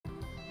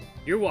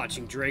You're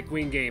watching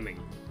Drakewing Gaming.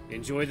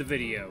 Enjoy the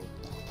video.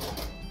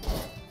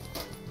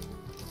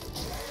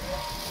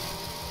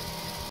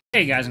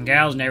 Hey guys and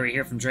gals, Nary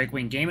here from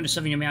Drakewing Gaming, to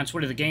serving me on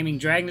Twitter, the Gaming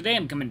Dragon. Today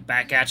I'm coming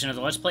back at you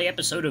another Let's Play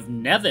episode of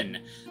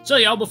NeveN. So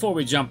y'all, before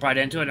we jump right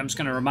into it, I'm just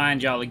going to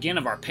remind y'all again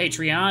of our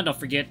Patreon. Don't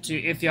forget to,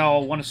 if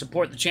y'all want to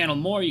support the channel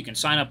more, you can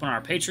sign up on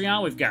our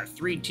Patreon. We've got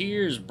 3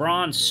 tiers,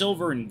 bronze,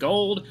 silver, and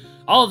gold.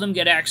 All of them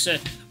get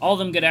access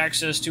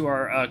to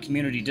our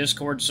community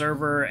Discord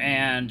server,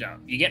 and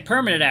you get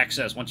permanent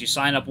access once you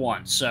sign up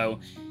once. So,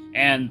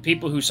 and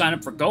people who sign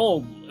up for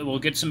gold will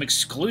get some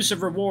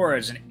exclusive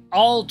rewards, and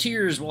all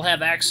tiers will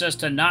have access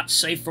to not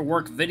safe for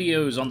work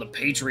videos on the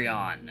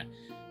Patreon.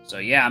 So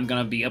yeah, I'm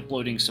gonna be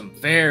uploading some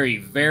very,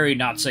 very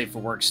not safe for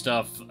work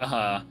stuff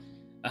that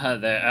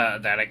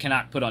I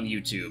cannot put on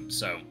YouTube.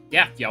 So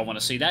yeah, if y'all want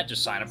to see that,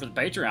 just sign up for the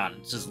Patreon.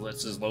 It's as low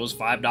as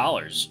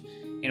 $5.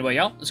 Anyway,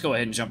 y'all, let's go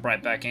ahead and jump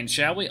right back in,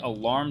 shall we?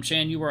 Alarm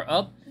Chan, you are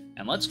up,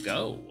 and let's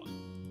go.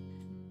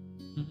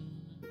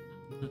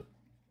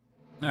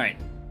 Alright.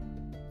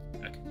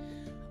 Okay.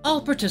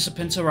 All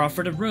participants are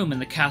offered a room in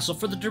the castle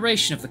for the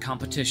duration of the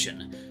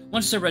competition,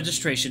 once their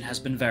registration has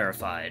been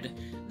verified.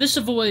 This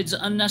avoids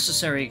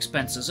unnecessary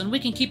expenses, and we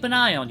can keep an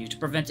eye on you to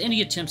prevent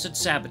any attempts at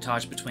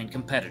sabotage between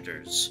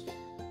competitors.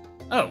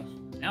 Oh,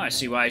 now I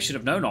see why I should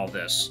have known all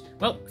this.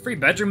 Well, free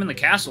bedroom in the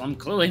castle, I'm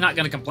clearly not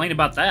going to complain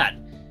about that.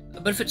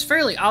 But if it's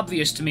fairly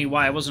obvious to me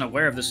why I wasn't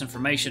aware of this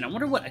information, I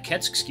wonder what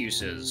Aket's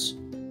excuse is.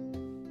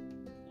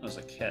 That was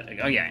Aket.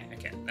 Oh yeah,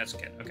 Aket. That's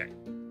Aket. Okay.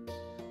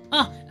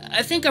 Ah,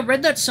 I think I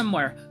read that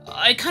somewhere.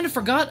 I kind of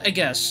forgot, I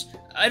guess.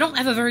 I don't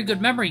have a very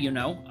good memory, you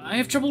know. I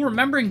have trouble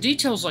remembering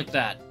details like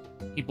that.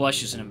 He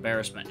blushes in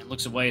embarrassment and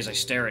looks away as I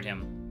stare at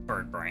him.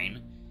 Bird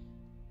brain.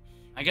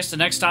 I guess the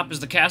next stop is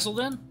the castle,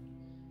 then?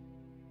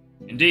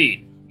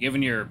 Indeed.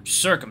 Given your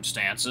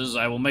circumstances,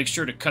 I will make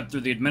sure to cut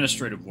through the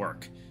administrative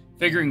work.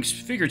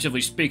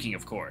 Figuratively speaking,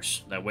 of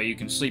course. That way you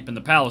can sleep in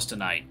the palace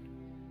tonight.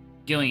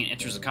 Gillian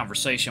enters the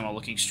conversation while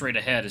looking straight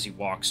ahead as he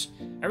walks.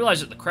 I realize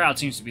that the crowd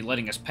seems to be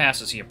letting us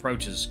pass as he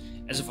approaches,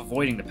 as if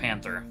avoiding the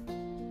panther.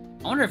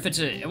 I wonder if it's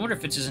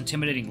his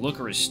intimidating look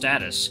or his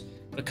status.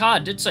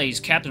 Vakad did say he's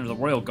captain of the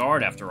royal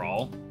guard, after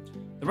all.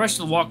 The rest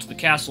of the walk to the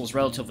castle is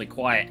relatively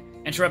quiet,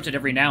 interrupted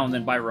every now and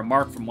then by a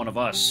remark from one of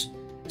us.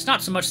 It's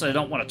not so much that I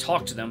don't want to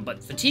talk to them,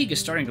 but fatigue is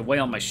starting to weigh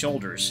on my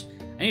shoulders.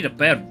 I need a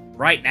bed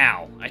right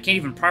now. I can't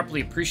even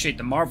properly appreciate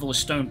the marvelous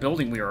stone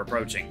building we are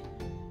approaching.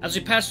 As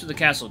we pass through the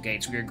castle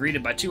gates, we are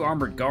greeted by 2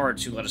 armored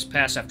guards who let us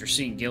pass after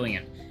seeing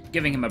Gillian,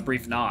 giving him a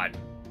brief nod.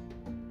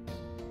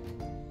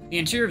 The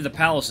interior of the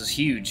palace is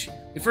huge.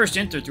 We first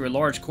enter through a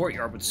large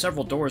courtyard with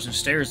several doors and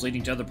stairs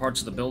leading to other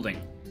parts of the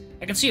building.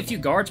 I can see a few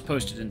guards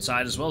posted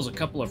inside, as well as a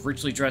couple of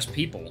richly dressed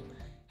people.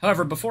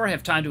 However, before I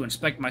have time to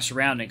inspect my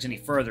surroundings any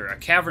further, a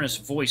cavernous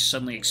voice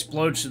suddenly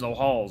explodes through the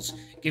halls,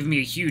 giving me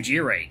a huge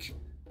earache.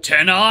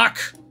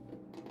 Tenok!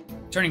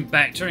 Turning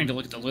to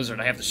look at the lizard,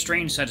 I have the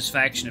strange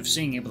satisfaction of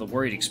seeing him with a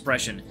worried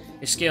expression,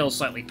 his scales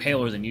slightly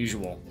paler than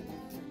usual.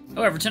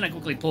 However, Tenok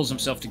quickly pulls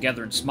himself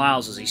together and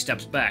smiles as he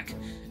steps back.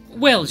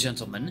 Well,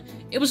 gentlemen,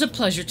 it was a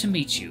pleasure to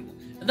meet you.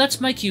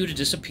 That's my cue to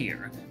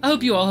disappear. I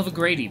hope you all have a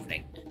great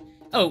evening.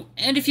 Oh,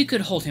 and if you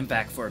could hold him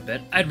back for a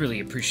bit, I'd really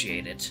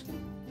appreciate it.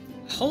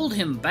 Hold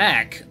him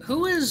back?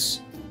 Who is...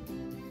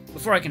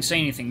 Before I can say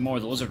anything more,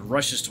 the lizard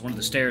rushes to one of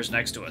the stairs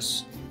next to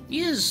us. He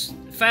is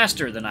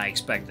faster than I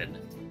expected.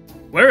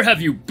 Where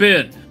have you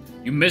been?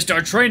 You missed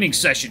our training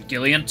session,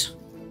 Gillian.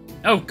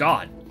 Oh,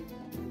 God.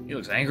 He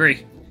looks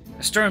angry.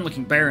 A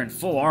stern-looking bear in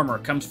full armor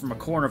comes from a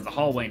corner of the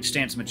hallway and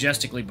stands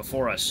majestically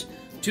before us.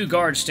 2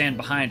 guards stand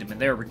behind him,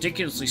 and they are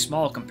ridiculously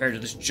small compared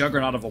to this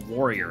juggernaut of a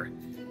warrior.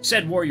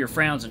 Said warrior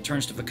frowns and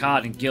turns to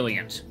Vakad and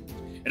Gillian.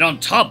 And on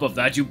top of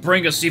that, you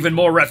bring us even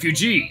more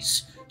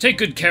refugees. Take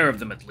good care of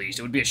them, at least.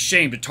 It would be a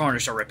shame to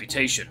tarnish our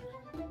reputation.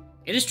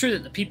 It is true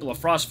that the people of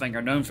Frostfang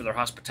are known for their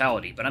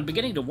hospitality, but I'm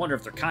beginning to wonder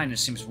if their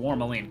kindness seems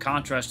warm only in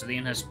contrast to the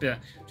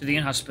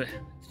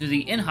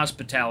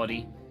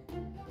inhospitality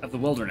of the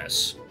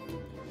wilderness.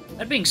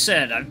 That being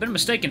said, I've been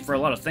mistaken for a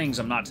lot of things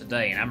I'm not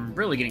today, and I'm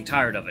really getting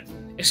tired of it.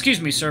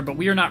 Excuse me, sir, but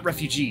we are not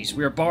refugees.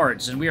 We are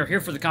bards, and we are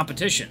here for the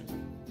competition.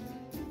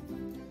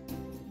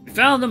 We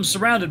found them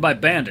surrounded by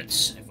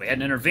bandits. If we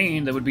hadn't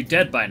intervened, they would be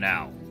dead by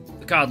now.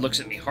 The god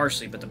looks at me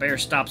harshly, but the bear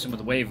stops him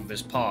with a wave of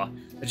his paw.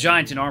 The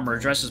giant in armor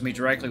addresses me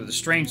directly with a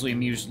strangely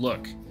amused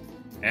look.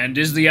 And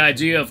is the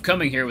idea of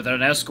coming here without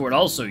an escort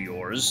also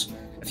yours?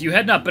 If you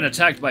had not been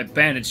attacked by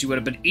bandits, you would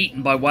have been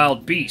eaten by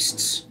wild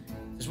beasts.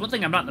 There's one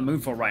thing I'm not in the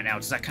mood for right now,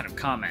 it's that kind of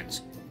comment.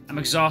 I'm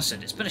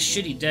exhausted. It's been a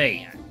shitty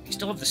day. I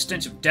still have the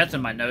stench of death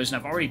in my nose, and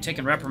I've already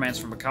taken reprimands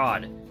from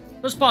Akkad.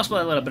 It was possible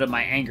I let a bit of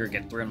my anger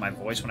get through in my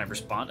voice when I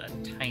respond, a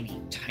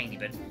tiny, tiny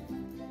bit.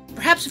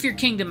 Perhaps if your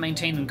kingdom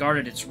maintained and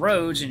guarded its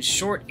roads, in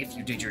short, if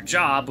you did your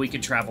job, we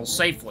could travel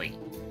safely.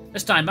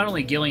 This time, not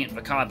only Gillian and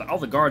Vakad, but all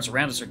the guards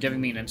around us are giving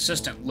me an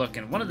insistent look,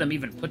 and one of them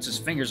even puts his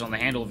fingers on the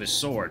handle of his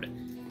sword.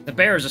 The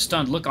bear has a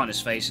stunned look on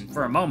his face, and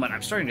for a moment,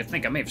 I'm starting to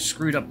think I may have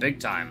screwed up big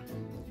time.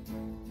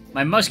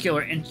 My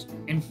muscular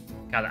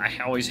God, I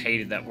always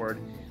hated that word.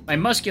 My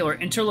muscular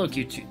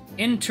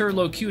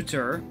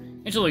interlocutor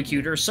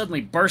suddenly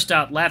burst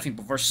out laughing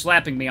before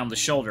slapping me on the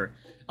shoulder.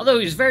 Although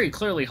he was very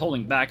clearly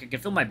holding back, I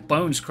could feel my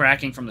bones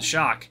cracking from the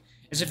shock,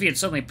 as if he had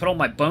suddenly put all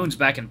my bones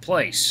back in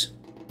place.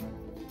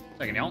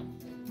 Second, y'all.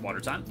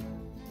 Water time.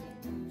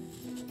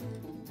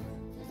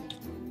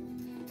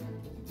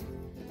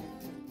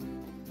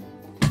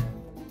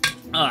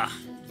 Ah,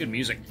 good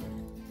music.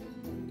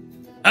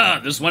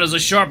 Ah, this one has a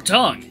sharp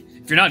tongue.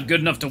 If you're not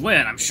good enough to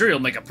win, I'm sure you'll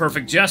make a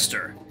perfect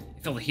jester.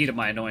 I feel the heat of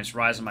my annoyance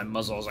rise in my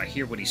muzzle as I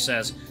hear what he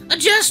says. A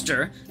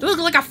jester? Do I look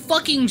like a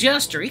fucking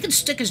jester? He can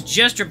stick his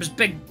jester up his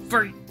big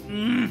furry...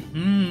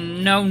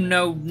 No,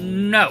 no,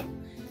 no.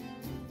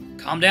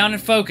 Calm down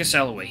and focus,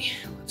 Ellois.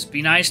 Let's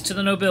be nice to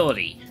the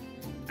nobility.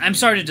 I'm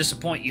sorry to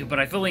disappoint you, but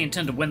I fully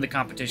intend to win the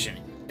competition.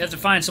 You have to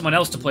find someone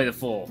else to play the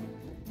fool.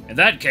 In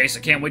that case, I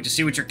can't wait to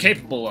see what you're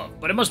capable of,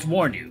 but I must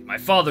warn you, my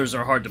fathers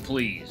are hard to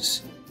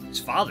please. His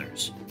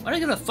fathers? Why do I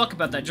give a fuck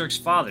about that jerk's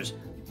fathers?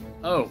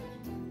 Oh.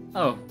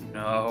 Oh,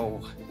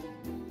 no.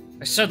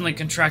 I suddenly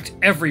contract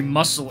every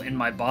muscle in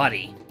my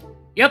body.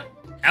 Yep,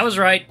 I was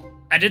right.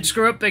 I did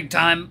screw up big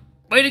time.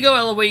 Way to go,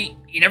 Ellois.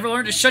 You never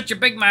learned to shut your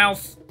big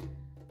mouth.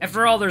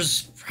 After all,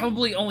 there's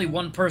probably only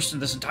one person in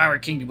this entire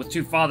kingdom with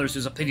two fathers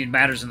whose opinion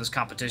matters in this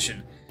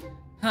competition.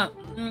 Huh.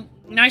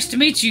 Nice to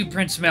meet you,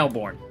 Prince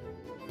Melbourne.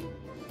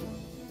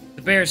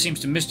 The bear seems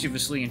to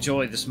mischievously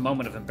enjoy this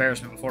moment of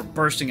embarrassment before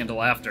bursting into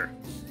laughter.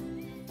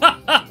 Ha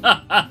ha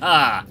ha ha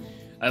ha!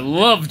 I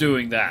love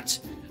doing that.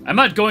 I'm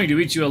not going to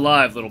eat you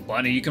alive, little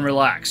bunny. You can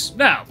relax.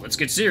 Now, let's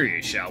get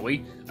serious, shall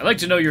we? I'd like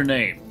to know your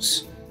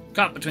names.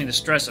 Caught between the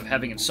stress of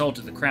having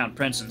insulted the crown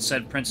prince and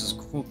said prince's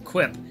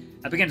quip,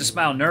 I began to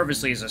smile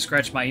nervously as I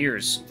scratched my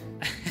ears.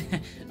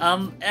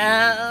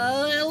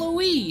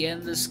 Ellois,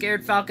 and the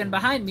scared falcon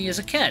behind me is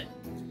a cat.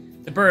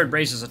 The bird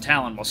raises a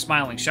talon while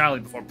smiling shyly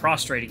before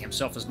prostrating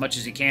himself as much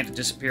as he can to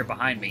disappear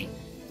behind me.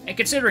 And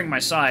considering my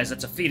size,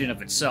 that's a feat in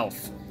of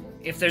itself.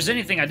 If there's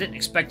anything I didn't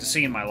expect to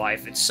see in my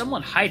life, it's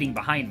someone hiding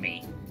behind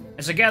me.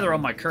 As I gather all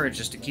my courage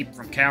just to keep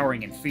from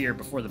cowering in fear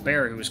before the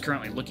bear who is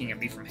currently looking at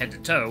me from head to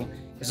toe,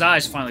 his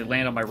eyes finally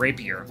land on my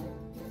rapier.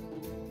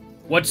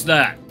 What's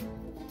that?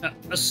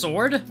 A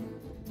sword?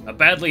 A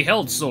badly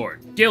held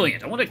sword.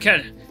 Gillian, I want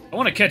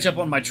to catch up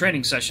on my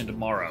training session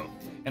tomorrow.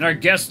 And our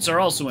guests are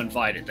also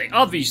invited. They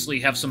obviously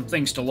have some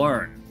things to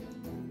learn.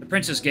 The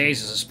prince's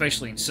gaze is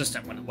especially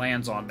insistent when it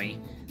lands on me.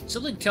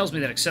 Something tells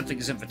me that accepting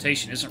his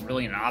invitation isn't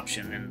really an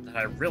option, and that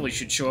I really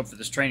should show up for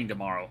this training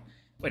tomorrow.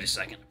 Wait a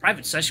second, a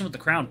private session with the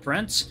Crown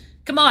Prince?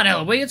 Come on,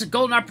 Ellois, it's a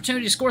golden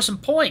opportunity to score some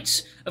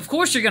points. Of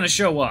course you're going to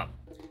show up.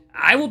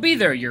 I will be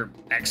there, Your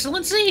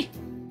Excellency?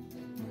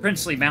 The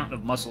princely mountain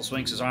of muscle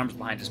swings his arms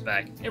behind his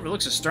back. He never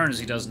looks as stern as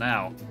he does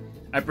now.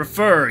 I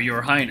prefer,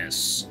 Your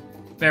Highness.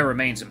 Bear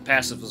remains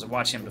impassive as I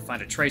watch him to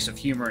find a trace of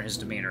humor in his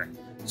demeanor.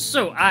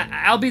 So,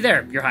 I'll be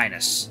there, Your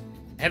Highness.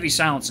 A heavy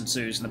silence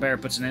ensues, and the bear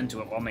puts an end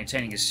to it while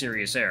maintaining his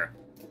serious air.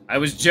 I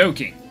was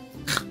joking.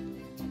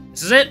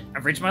 This is it.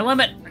 I've reached my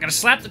limit. I'm gonna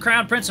slap the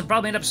Crown Prince and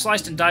probably end up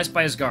sliced and diced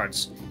by his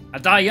guards. I'll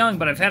die young,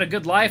 but I've had a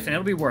good life, and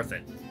it'll be worth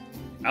it.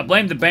 I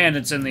blame the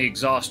bandits and the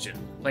exhaustion.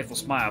 A playful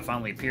smile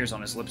finally appears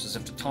on his lips as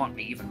if to taunt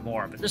me even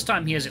more, but this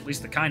time he has at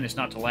least the kindness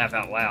not to laugh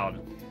out loud.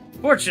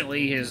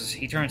 Fortunately,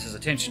 he turns his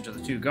attention to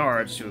the two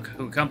guards who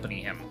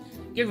accompany him,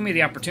 giving me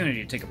the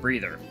opportunity to take a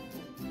breather.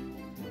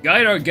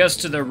 Guide our guests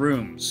to their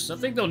rooms. I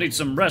think they'll need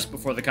some rest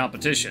before the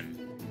competition.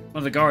 One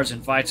of the guards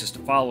invites us to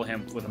follow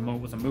him with a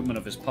movement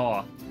of his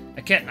paw.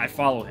 Aket and I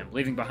follow him,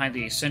 leaving behind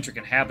the eccentric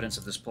inhabitants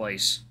of this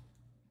place.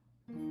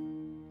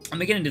 I'm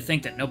beginning to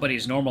think that nobody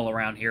is normal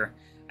around here.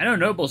 I know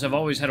nobles have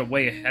always had a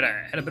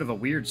bit of a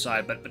weird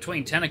side, but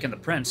between Tennek and the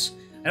prince,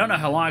 I don't know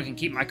how long I can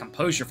keep my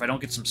composure if I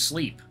don't get some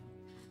sleep.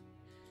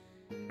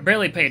 I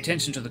barely pay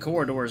attention to the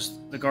corridors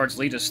the guards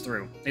lead us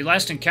through. The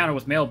last encounter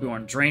with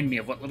Melbourne drained me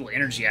of what little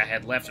energy I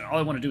had left, and all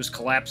I want to do is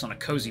collapse on a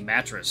cozy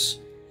mattress.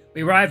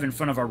 We arrive in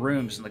front of our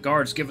rooms, and the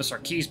guards give us our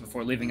keys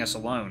before leaving us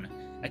alone.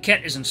 A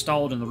ket is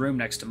installed in the room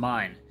next to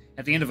mine,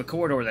 at the end of a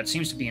corridor that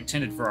seems to be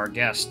intended for our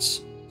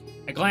guests.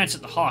 I glance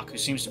at the hawk, who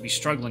seems to be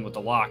struggling with the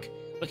lock,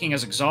 looking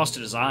as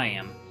exhausted as I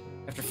am.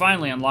 After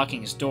finally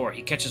unlocking his door,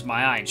 he catches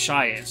my eye and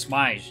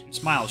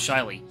smiles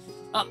shyly.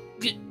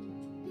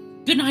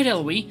 Good night,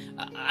 Ellois.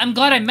 I'm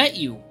glad I met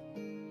you.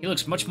 He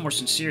looks much more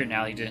sincere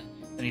now than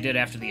he did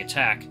after the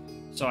attack,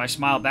 so I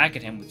smile back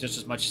at him with just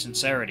as much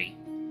sincerity.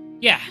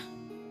 Yeah,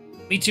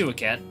 me too,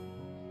 Aket.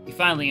 He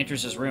finally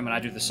enters his room and I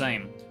do the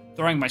same,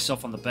 throwing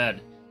myself on the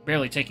bed,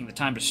 barely taking the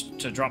time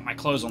to drop my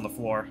clothes on the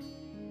floor.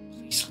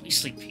 Please let me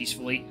sleep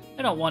peacefully.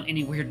 I don't want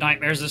any weird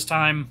nightmares this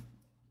time.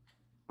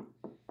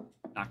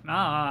 Knock,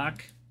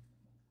 knock.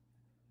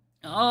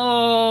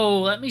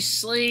 Oh, let me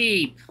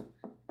sleep.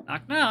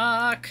 Knock,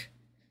 knock.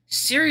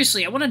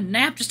 Seriously, I want to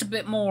nap just a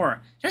bit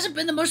more. It hasn't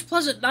been the most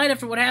pleasant night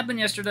after what happened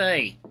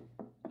yesterday.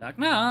 Knock,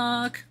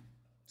 knock.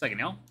 Second,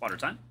 y'all. Water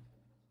time.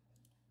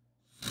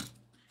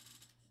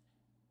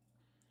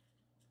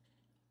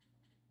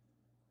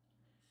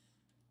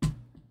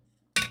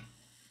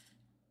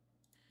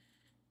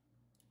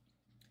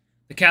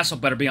 The castle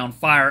better be on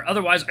fire,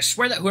 otherwise I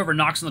swear that whoever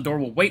knocks on the door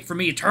will wait for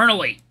me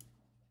eternally.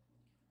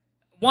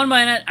 1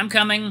 minute, I'm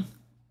coming.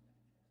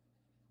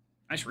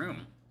 Nice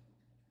room.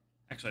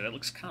 Actually, that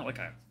looks kind of like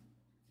a...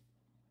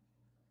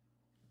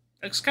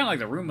 It's kind of like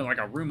the room, like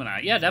a room in a...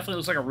 Yeah, it definitely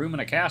looks like a room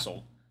in a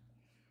castle.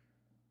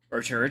 Or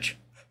a church.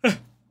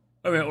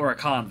 Or a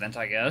convent,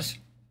 I guess.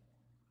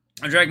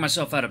 I drag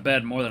myself out of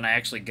bed more than I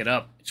actually get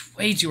up. It's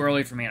way too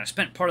early for me, and I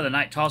spent part of the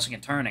night tossing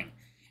and turning.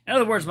 In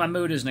other words, my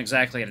mood isn't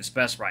exactly at its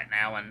best right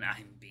now, and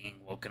I'm being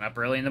woken up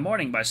early in the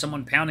morning by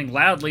someone pounding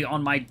loudly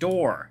on my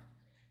door.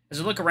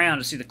 As I look around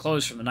to see the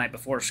clothes from the night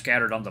before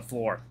scattered on the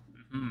floor.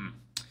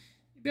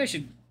 Maybe I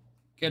should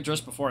get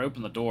dressed before I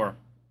open the door.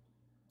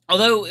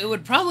 Although, it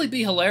would probably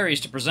be hilarious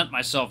to present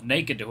myself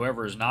naked to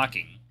whoever is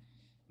knocking.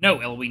 No,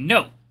 Ellois,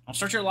 no! Don't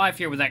start your life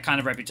here with that kind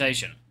of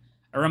reputation.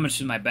 I rummage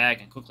through my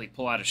bag and quickly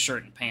pull out a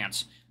shirt and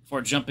pants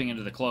before jumping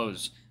into the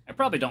clothes. I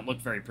probably don't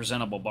look very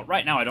presentable, but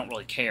right now I don't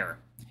really care.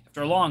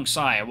 After a long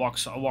sigh, I walk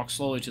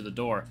slowly to the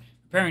door,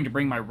 preparing to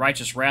bring my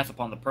righteous wrath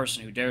upon the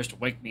person who dares to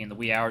wake me in the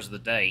wee hours of the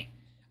day.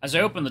 As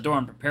I open the door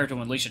and prepare to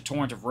unleash a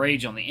torrent of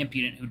rage on the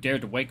impudent who dared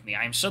to wake me,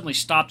 I am suddenly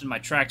stopped in my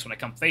tracks when I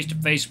come face to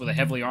face with a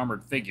heavily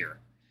armored figure.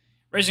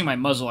 Raising my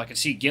muzzle, I can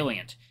see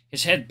Gilliant,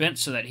 his head bent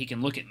so that he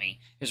can look at me.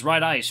 His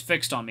right eye is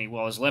fixed on me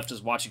while his left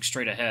is watching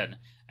straight ahead.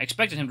 I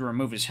expected him to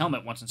remove his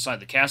helmet once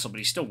inside the castle, but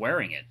he's still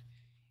wearing it.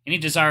 Any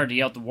desire to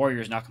yell at the warrior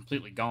is now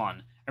completely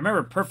gone. I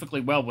remember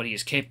perfectly well what he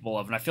is capable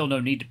of, and I feel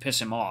no need to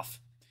piss him off.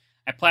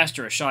 I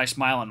plaster a shy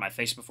smile on my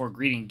face before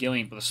greeting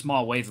Gillian with a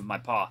small wave of my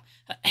paw.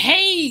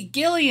 "Hey,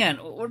 Gillian!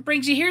 What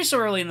brings you here so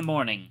early in the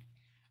morning?"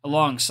 A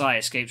long sigh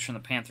escapes from the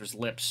panther's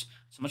lips.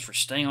 So much for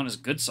staying on his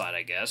good side,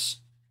 I guess.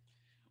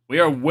 "We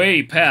are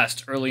way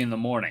past early in the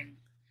morning."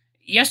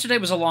 "Yesterday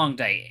was a long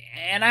day,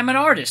 and I'm an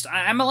artist.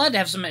 I'm allowed to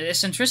have some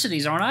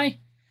eccentricities, aren't I?"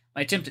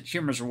 My attempt at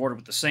humor is rewarded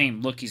with the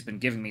same look he's been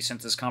giving me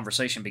since this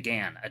conversation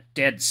began, a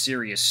dead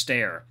serious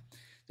stare.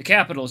 The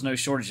capital is no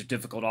shortage of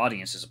difficult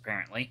audiences,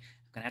 apparently.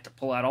 I'm going to have to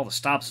pull out all the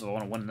stops if I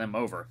want to win them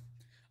over.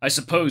 "I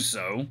suppose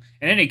so.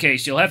 In any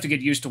case, you'll have to get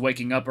used to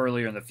waking up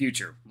earlier in the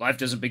future. Life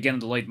doesn't begin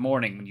until late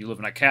morning when you live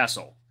in a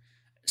castle."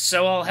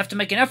 "So I'll have to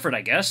make an effort,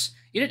 I guess.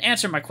 You didn't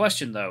answer my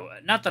question, though.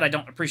 Not that I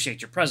don't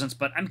appreciate your presence,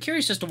 but I'm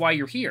curious as to why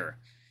you're here."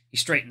 He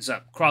straightens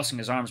up, crossing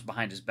his arms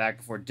behind his back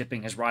before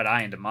dipping his right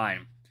eye into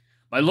mine.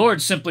 "My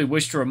lord simply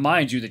wished to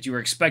remind you that you were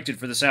expected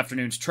for this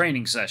afternoon's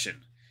training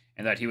session,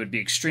 and that he would be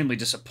extremely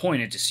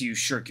disappointed to see you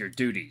shirk your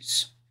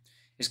duties."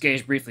 His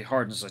gaze briefly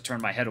hardens as I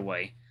turn my head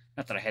away.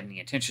 Not that I had any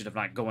intention of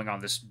not going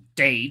on this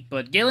date,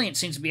 but Gillian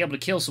seems to be able to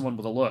kill someone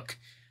with a look.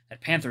 That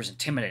panther is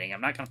intimidating.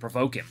 I'm not going to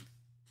provoke him.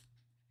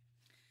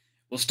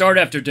 "We'll start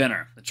after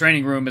dinner. The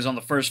training room is on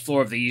the first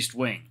floor of the east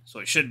wing, so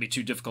it shouldn't be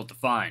too difficult to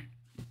find.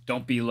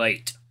 Don't be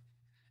late."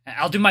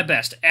 "I'll do my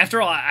best.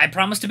 After all, I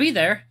promise to be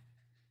there."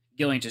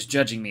 Gillian is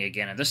judging me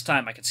again, and this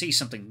time I can see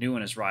something new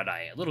in his right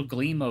eye. A little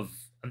gleam of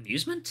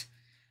amusement?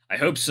 "I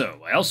hope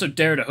so. I also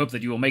dare to hope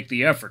that you will make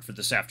the effort for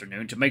this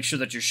afternoon to make sure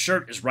that your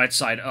shirt is right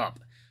side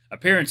up.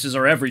 Appearances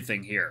are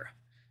everything here."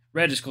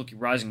 Red is quickly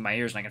rising in my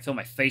ears, and I can feel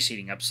my face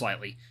heating up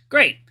slightly.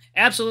 "Great.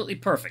 Absolutely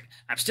perfect.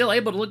 I'm still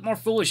able to look more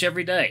foolish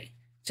every day.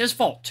 It's his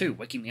fault, too,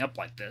 waking me up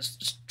like this.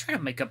 Just try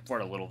to make up for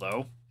it a little,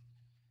 though.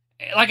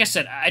 Like I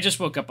said, I just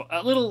woke up.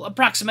 A little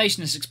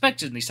approximation is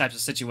expected in these types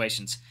of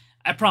situations.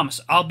 I promise,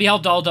 I'll be all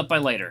dolled up by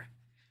later."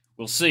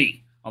 "We'll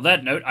see. On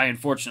that note, I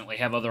unfortunately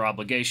have other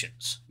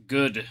obligations.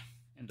 Good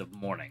end of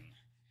morning."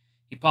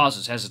 He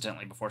pauses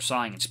hesitantly before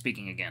sighing and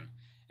speaking again.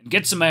 "And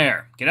get some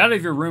air. Get out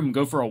of your room and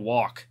go for a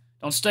walk.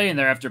 Don't stay in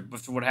there after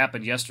what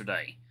happened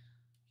yesterday.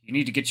 You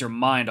need to get your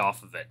mind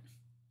off of it."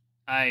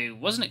 I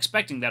wasn't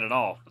expecting that at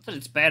all. Not that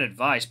it's bad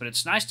advice, but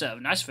it's nice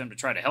of him to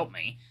try to help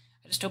me.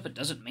 I just hope it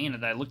doesn't mean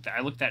that I look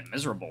that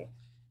miserable.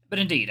 But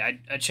indeed,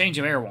 a change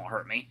of air won't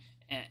hurt me.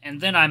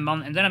 And then I'm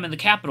in the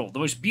capital, the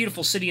most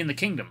beautiful city in the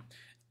kingdom.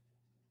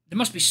 There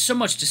must be so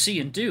much to see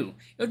and do.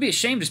 It would be a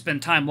shame to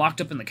spend time locked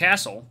up in the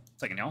castle.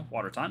 It's like,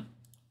 water time.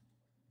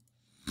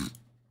 I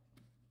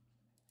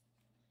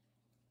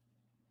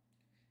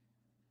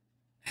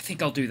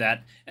think I'll do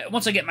that.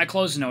 Once I get my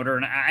clothes in order,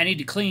 and I need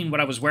to clean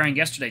what I was wearing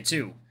yesterday,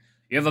 too.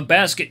 You have a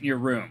basket in your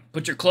room.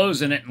 Put your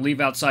clothes in it and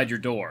leave outside your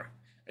door.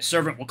 A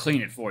servant will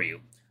clean it for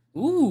you.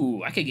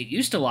 Ooh, I could get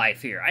used to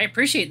life here. I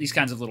appreciate these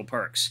kinds of little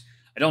perks.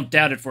 I don't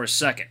doubt it for a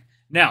second.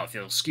 Now, if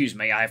you'll excuse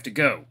me, I have to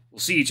go. We'll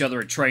see each other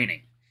at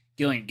training.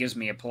 Gillian gives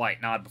me a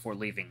polite nod before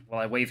leaving,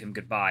 while I wave him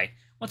goodbye.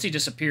 Once he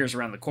disappears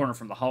around the corner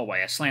from the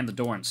hallway, I slam the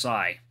door and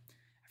sigh.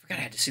 I forgot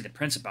I had to see the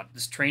prince about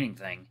this training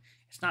thing.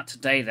 It's not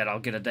today that I'll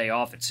get a day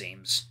off, it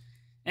seems.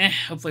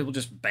 Hopefully we'll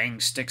just bang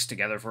sticks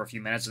together for a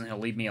few minutes and he'll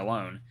leave me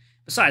alone.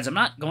 Besides, I'm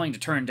not going to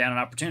turn down an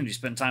opportunity to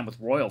spend time with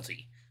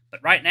royalty.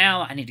 But right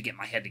now, I need to get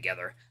my head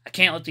together. I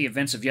can't let the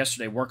events of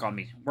yesterday work on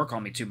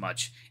me too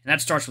much, and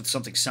that starts with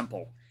something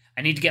simple.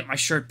 I need to get my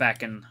shirt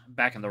back in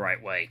the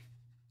right way.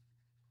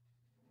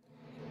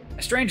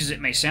 As strange as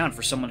it may sound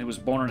for someone who was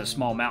born in a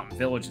small mountain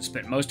village and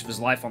spent most of his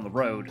life on the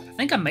road, I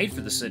think I'm made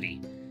for the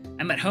city.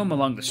 I'm at home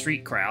among the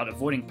street crowd,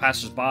 avoiding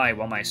passers-by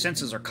while my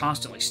senses are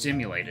constantly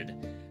stimulated.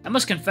 I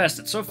must confess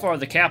that so far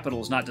the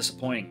capital is not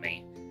disappointing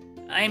me.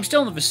 I am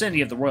still in the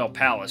vicinity of the Royal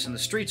Palace, and the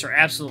streets are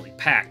absolutely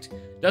packed.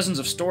 Dozens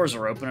of stores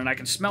are open, and I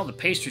can smell the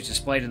pastries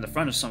displayed in the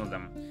front of some of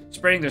them,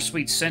 spreading their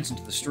sweet scents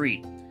into the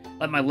street.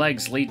 Let my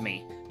legs lead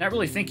me, not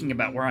really thinking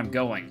about where I'm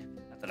going.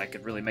 Not that I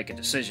could really make a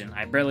decision.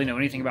 I barely know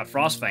anything about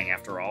Frostfang,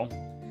 after all.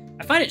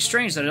 I find it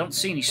strange that I don't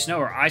see any snow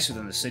or ice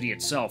within the city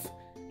itself.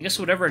 I guess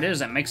whatever it is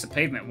that makes the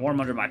pavement warm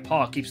under my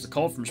paw keeps the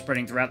cold from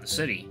spreading throughout the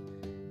city.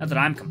 Not that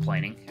I'm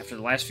complaining. After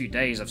the last few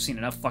days, I've seen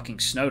enough fucking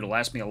snow to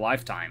last me a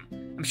lifetime.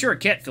 I'm sure a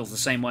cat feels the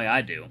same way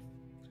I do.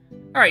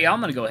 Alright, y'all,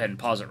 I'm gonna go ahead and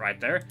pause it right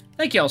there.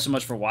 Thank y'all so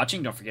much for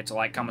watching. Don't forget to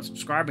like, comment,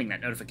 subscribe, ring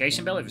that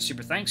notification bell. Leave a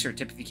super thanks or a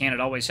tip if you can, it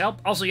always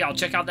help. Also, y'all,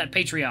 check out that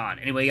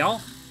Patreon. Anyway, y'all,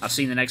 I'll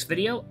see you in the next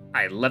video.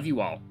 I love you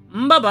all.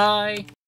 Bye-bye!